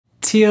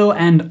Teal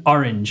and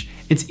orange.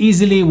 It's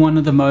easily one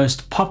of the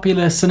most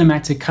popular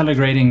cinematic color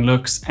grading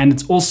looks, and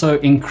it's also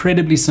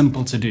incredibly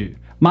simple to do.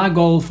 My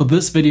goal for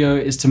this video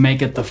is to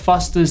make it the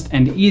fastest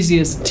and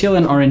easiest teal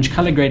and orange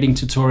color grading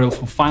tutorial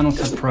for Final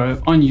Cut Pro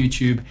on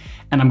YouTube,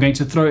 and I'm going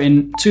to throw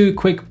in 2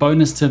 quick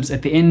bonus tips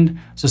at the end,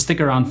 so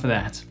stick around for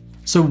that.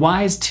 So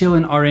why is teal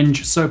and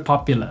orange so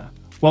popular?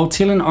 Well,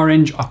 teal and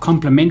orange are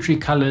complementary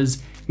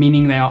colors,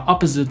 meaning they are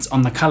opposites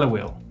on the color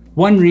wheel.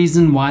 One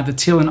reason why the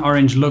teal and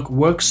orange look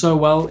works so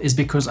well is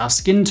because our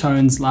skin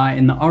tones lie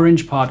in the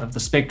orange part of the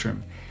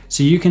spectrum.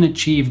 So you can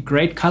achieve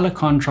great color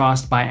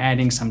contrast by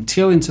adding some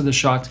teal into the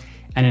shot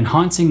and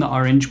enhancing the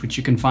orange, which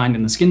you can find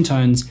in the skin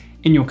tones,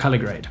 in your color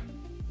grade.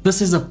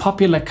 This is a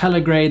popular color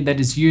grade that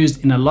is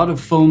used in a lot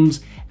of films,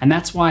 and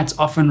that's why it's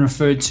often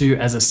referred to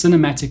as a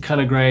cinematic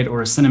color grade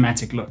or a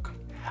cinematic look.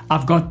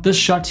 I've got this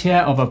shot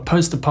here of a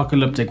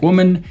post-apocalyptic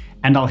woman,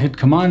 and I'll hit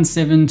Command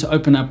 7 to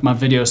open up my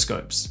video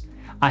scopes.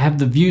 I have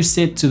the view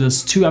set to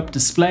this 2-up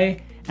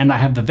display, and I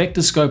have the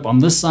vector scope on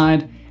this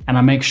side, and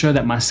I make sure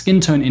that my skin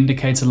tone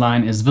indicator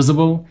line is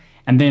visible,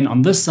 and then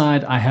on this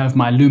side I have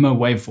my Luma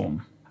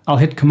waveform. I'll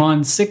hit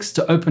Command 6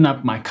 to open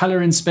up my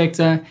color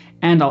inspector,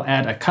 and I'll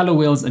add a color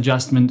wheels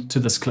adjustment to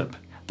this clip.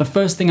 The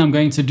first thing I'm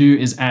going to do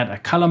is add a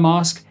color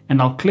mask,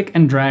 and I'll click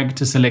and drag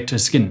to select her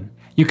skin.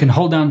 You can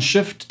hold down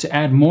Shift to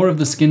add more of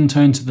the skin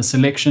tone to the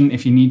selection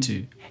if you need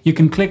to. You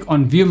can click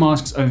on View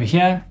Masks over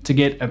here to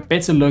get a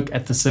better look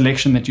at the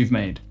selection that you've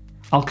made.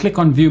 I'll click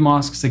on View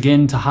Masks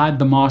again to hide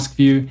the mask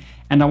view,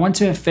 and I want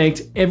to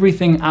affect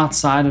everything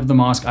outside of the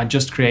mask I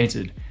just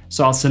created.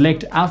 So I'll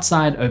select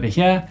outside over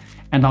here,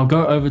 and I'll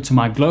go over to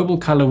my global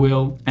color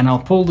wheel, and I'll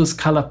pull this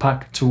color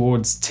puck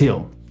towards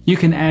teal. You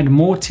can add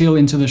more teal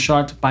into the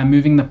shot by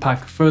moving the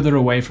puck further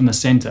away from the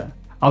center.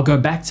 I'll go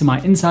back to my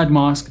inside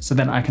mask so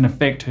that I can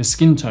affect her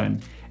skin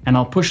tone, and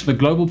I'll push the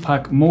global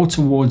puck more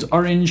towards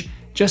orange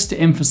just to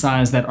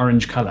emphasize that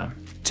orange color.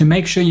 To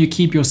make sure you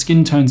keep your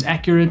skin tones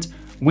accurate,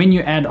 when you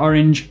add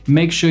orange,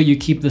 make sure you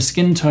keep the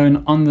skin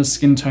tone on the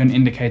skin tone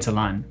indicator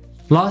line.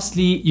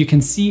 Lastly, you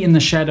can see in the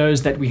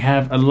shadows that we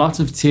have a lot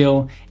of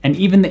teal, and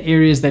even the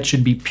areas that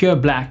should be pure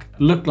black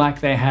look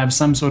like they have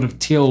some sort of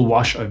teal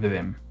wash over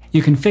them.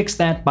 You can fix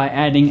that by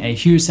adding a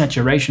hue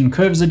saturation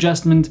curves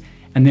adjustment,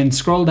 and then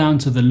scroll down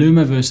to the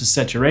Luma versus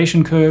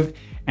saturation curve,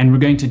 and we're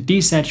going to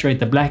desaturate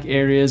the black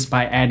areas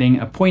by adding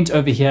a point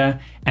over here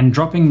and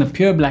dropping the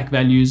pure black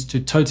values to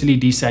totally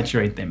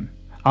desaturate them.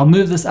 I'll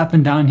move this up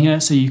and down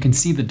here so you can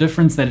see the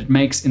difference that it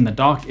makes in the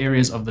dark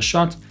areas of the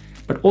shot,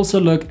 but also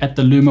look at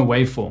the Luma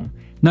waveform.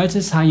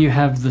 Notice how you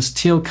have this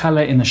teal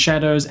color in the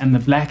shadows and the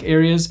black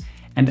areas,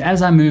 and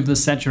as I move the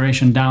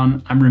saturation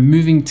down, I'm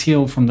removing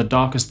teal from the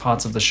darkest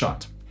parts of the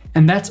shot.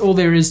 And that's all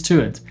there is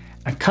to it.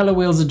 A color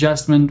wheels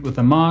adjustment with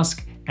a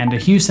mask, and a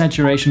hue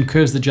saturation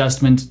curves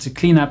adjustment to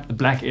clean up the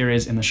black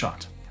areas in the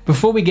shot.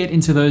 Before we get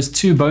into those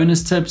 2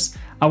 bonus tips,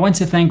 I want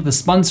to thank the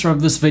sponsor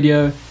of this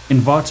video,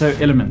 Envato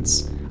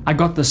Elements. I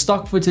got the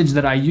stock footage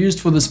that I used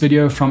for this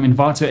video from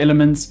Envato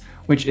Elements,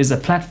 which is a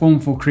platform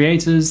for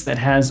creators that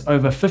has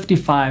over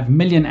 55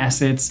 million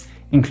assets,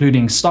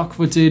 including stock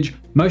footage,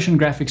 motion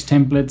graphics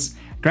templates,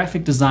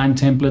 graphic design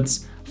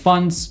templates,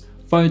 fonts,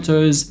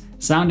 photos,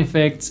 sound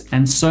effects,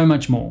 and so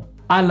much more.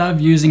 I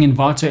love using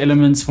Envato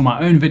Elements for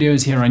my own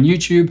videos here on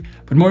YouTube,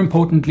 but more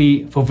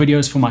importantly, for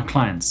videos for my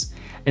clients.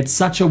 It's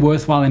such a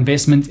worthwhile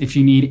investment if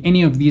you need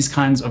any of these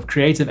kinds of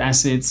creative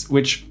assets,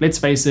 which, let's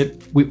face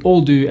it, we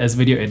all do as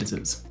video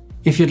editors.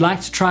 If you'd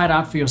like to try it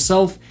out for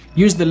yourself,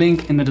 use the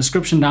link in the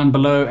description down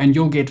below and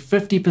you'll get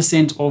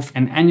 50% off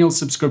an annual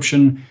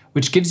subscription,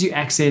 which gives you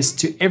access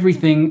to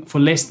everything for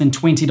less than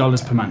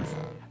 $20 per month.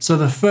 So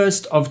the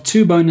first of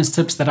 2 bonus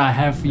tips that I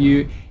have for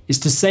you is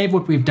to save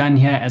what we've done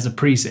here as a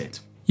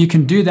preset. You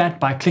can do that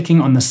by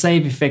clicking on the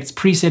Save Effects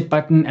preset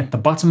button at the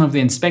bottom of the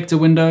inspector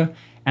window,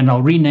 and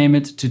I'll rename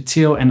it to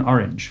Teal and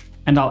Orange.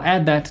 And I'll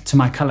add that to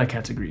my color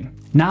category.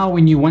 Now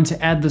when you want to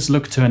add this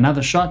look to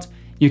another shot,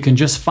 you can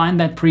just find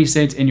that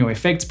preset in your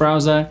effects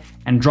browser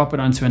and drop it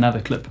onto another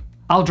clip.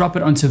 I'll drop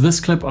it onto this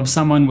clip of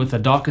someone with a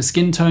darker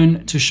skin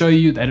tone to show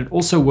you that it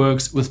also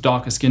works with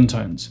darker skin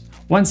tones.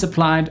 Once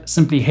applied,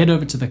 simply head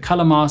over to the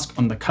color mask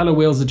on the color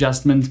wheels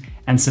adjustment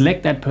and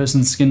select that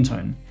person's skin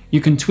tone. You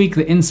can tweak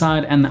the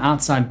inside and the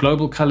outside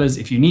global colors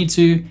if you need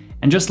to,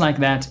 and just like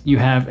that, you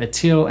have a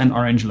teal and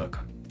orange look.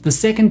 The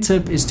second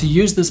tip is to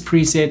use this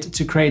preset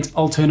to create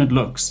alternate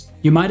looks.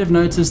 You might have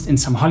noticed in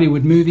some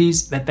Hollywood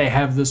movies that they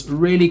have this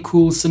really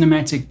cool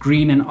cinematic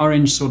green and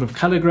orange sort of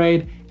color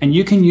grade, and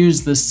you can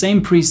use the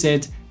same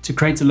preset to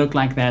create a look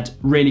like that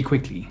really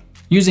quickly.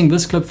 Using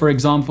this clip for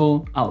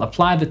example, I'll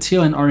apply the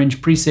teal and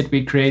orange preset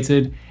we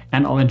created,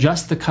 and I'll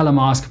adjust the color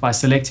mask by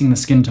selecting the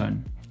skin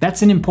tone.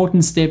 That's an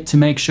important step to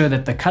make sure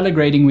that the color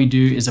grading we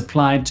do is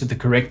applied to the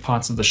correct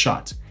parts of the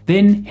shot.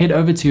 Then head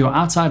over to your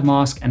outside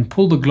mask and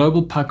pull the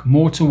global puck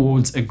more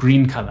towards a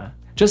green color.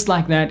 Just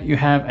like that, you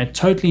have a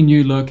totally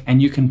new look, and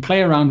you can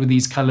play around with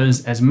these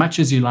colors as much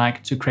as you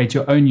like to create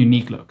your own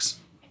unique looks.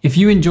 If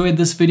you enjoyed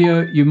this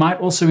video, you might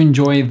also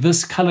enjoy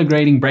this color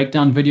grading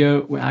breakdown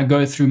video where I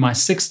go through my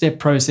 6-step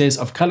process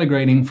of color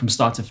grading from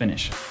start to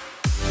finish.